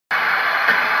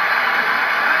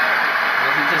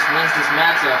Here's this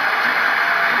matchup.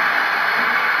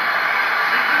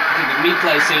 Look at the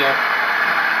replays here.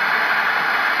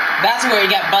 That's where he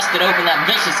got busted open, that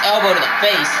vicious elbow to the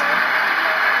face.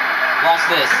 Watch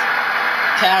this.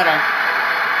 Counter.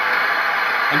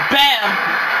 And BAM!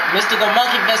 Mystical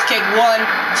Monkey Fist kick 1,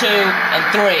 2, and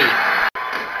 3.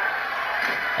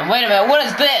 And wait a minute, what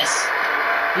is this?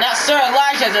 Now Sir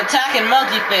Elijah is attacking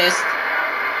Monkey Fist.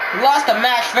 He lost the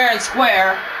match fair and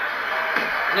square.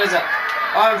 There's an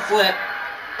arm flip,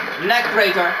 neck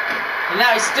breaker, and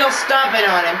now he's still stomping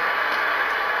on him.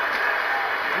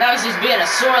 Now he's just being a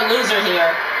sore loser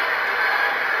here.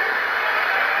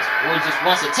 Or he just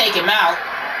wants to take him out.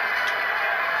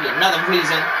 Be another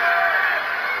reason.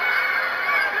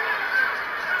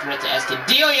 Threat to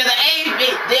Escadilla.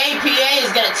 The APA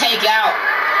is gonna take out.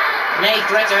 Many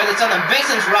threats are that's on the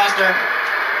Vixen's roster.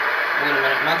 Wait a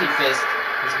minute, Monkey Fist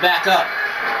is back up.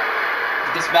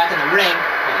 He gets back in the ring.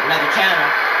 Another counter.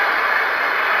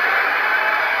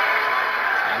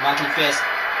 Now Monkey Fist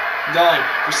going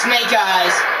for Snake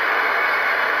Eyes.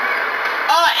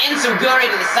 Oh, Enzuguri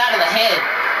to the side of the head.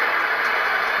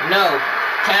 No.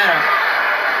 Counter.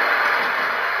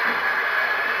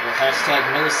 Well, hashtag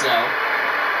no sell.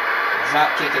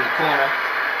 Drop kick in the corner.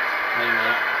 Wait a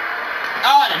minute.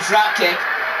 Oh, and a drop kick.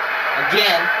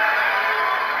 Again.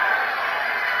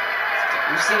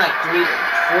 We've seen like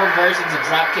 4 versions of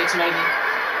drop kicks maybe.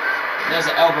 There's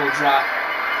an elbow drop.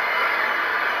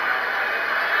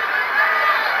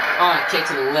 Oh, a kick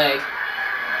to the leg.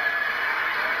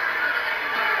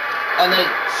 Oh, and then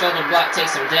shoulder block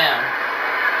takes him down.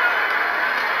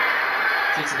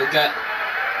 Kick to the gut.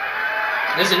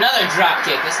 There's another drop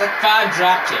kick. There's like 5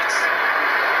 drop kicks.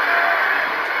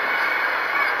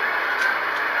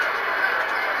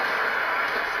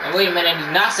 And wait a minute, he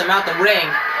knocks him out the ring.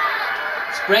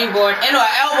 Springboard into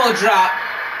an elbow drop.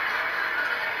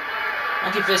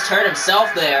 Monkey Fist hurt himself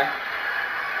there.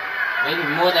 Maybe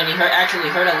more than he actually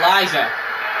hurt Elijah.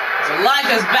 So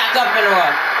Elijah's back up into a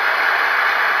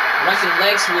Russian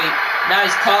leg sweep. Now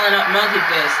he's calling up Monkey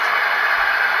Fist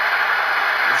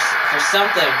for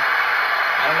something.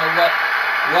 I don't know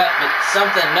what, but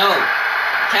something. No.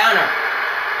 Counter.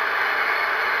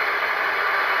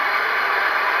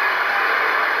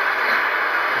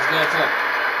 He's going for,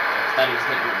 I thought he was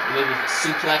going to maybe a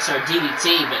suplex or a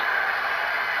DDT, but,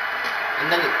 and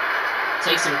then it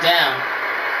takes him down.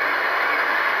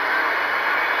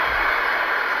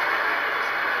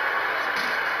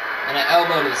 And an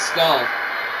elbow to the skull.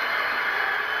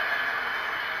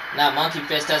 Now Monkey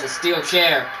Fist has a steel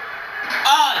chair.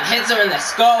 Oh, and hits him in the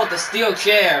skull with the steel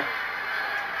chair.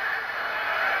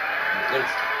 What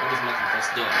is Monkey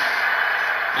Fist doing?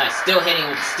 Now he's still hitting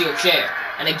with the steel chair.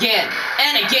 And again,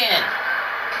 and again.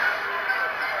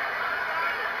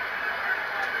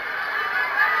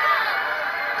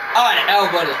 Oh, and an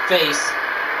elbow to the face.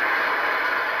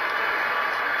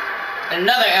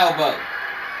 Another elbow.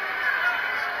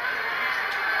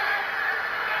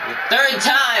 The 3rd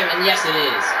time, and yes it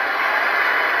is.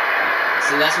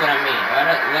 See, that's what I mean.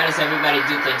 Why does everybody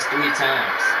do things 3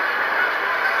 times?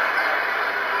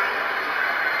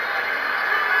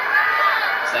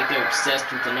 It's like they're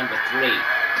obsessed with the number 3.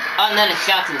 Oh, and then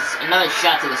another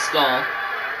shot to the skull.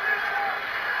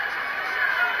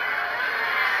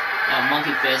 Now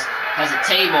Monkey Fist has a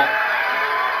table.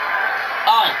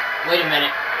 Oh, wait a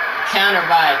minute. Counter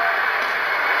by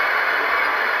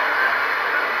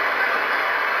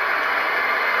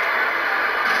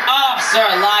Sir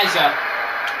Elijah.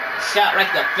 Shot right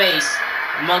to the face.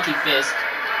 Monkey Fist.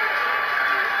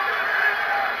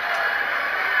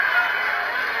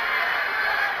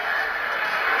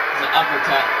 There's an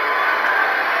uppercut.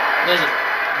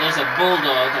 There's a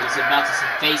bulldog that was about to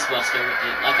say facebuster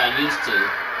like I used to.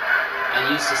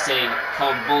 I used to say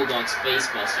called bulldogs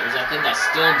facebusters. I think I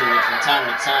still do it from time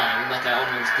to time, like I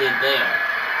almost did there.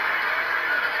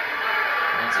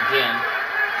 Once again,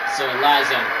 Sir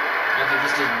Elijah. Monkey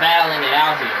Fist is battling it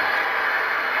out here.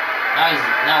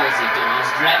 Now what's he doing?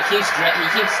 He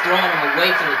keeps throwing him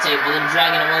away from the table and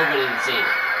dragging him over to the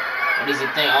table. What does he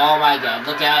think? Oh my God!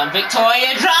 Look out!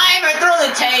 Victoria Driver through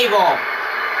the table.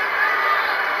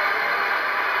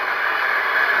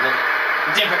 Look,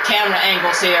 different camera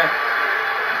angles here.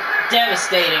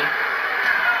 Devastating.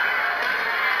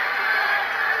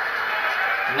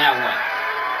 Now what?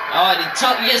 Oh,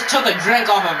 he just took a drink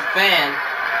off of a fan.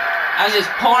 I was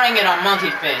just pouring it on Monkey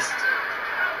Fist.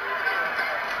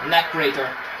 Neckbreaker.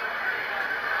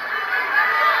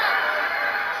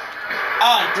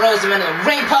 Oh, and throws him into the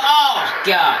ring post. Oh,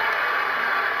 God.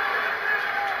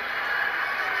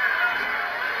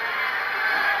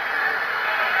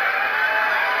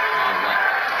 Oh, what?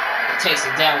 Takes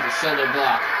him down with a shoulder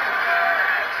block.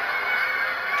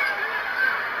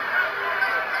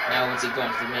 Now what's he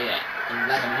going for me at?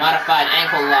 Like a modified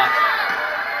ankle lock.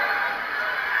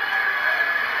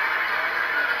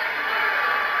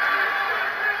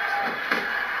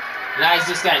 Now he's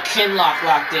just got a chin lock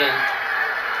locked in.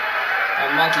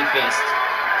 A monkey fist.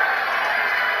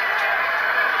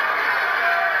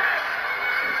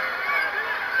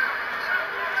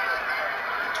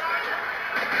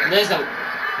 And there's a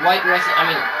white Russian,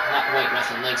 not white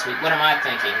Russian leg sweep. What am I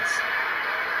thinking?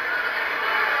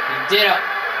 He did a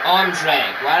arm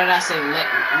drag. Why did I say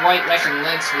white Russian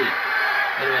leg sweep?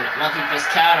 Wait a minute. Monkey fist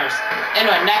counters. Into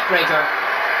a neck breaker.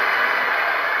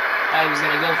 Thought he was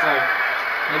going to go for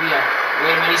maybe a...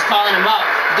 Wait a minute. He's calling him up.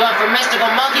 He's going for mystical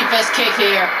monkey fist kick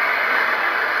here.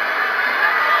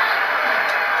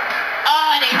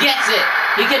 Oh, and he gets it.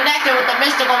 He connected with the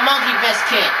mystical monkey fist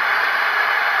kick.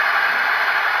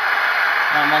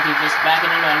 Now monkey fist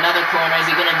backing into another corner. Is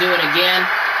he going to do it again?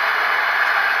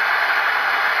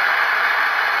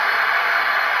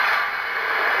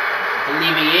 I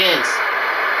believe he is.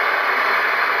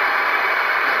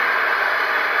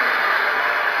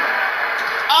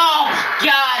 Oh my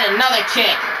God, another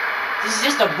kick. This is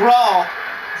just a brawl.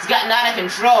 It's gotten out of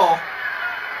control.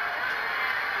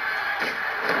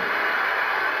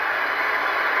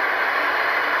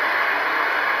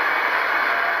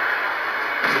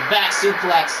 It's a back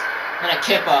suplex and a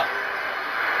kip up.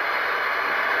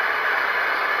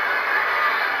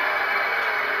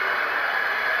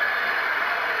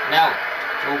 Now,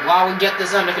 while we get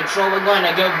this under control, we're going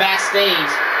to go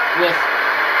backstage with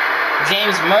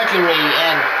James Mercury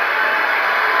and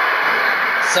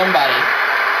somebody.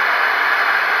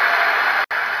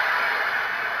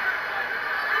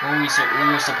 Well, we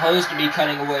were supposed to be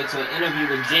cutting away to an interview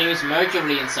with James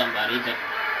Mercury and somebody, but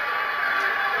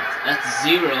that's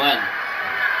zero, and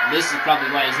this is probably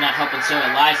why he's not helping Sir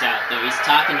Eliza out there. He's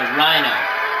talking to Rhino.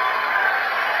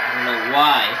 I don't know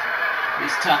why.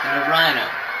 He's talking to Rhino.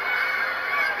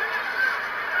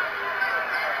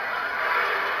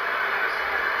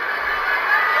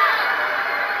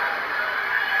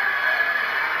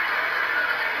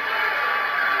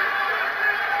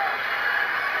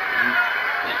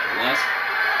 What?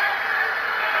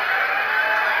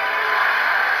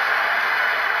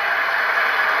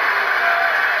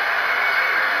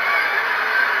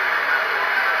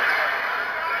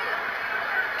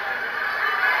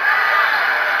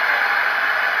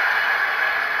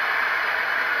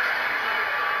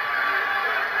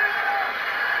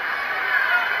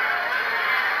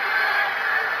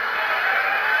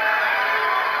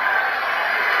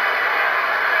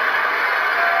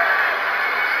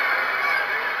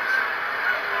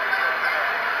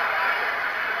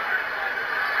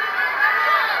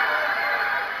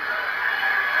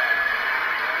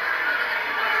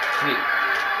 Wait,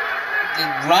 did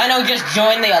Rhino just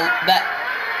join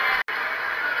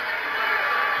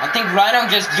I think Rhino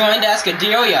just joined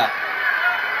Escadelia.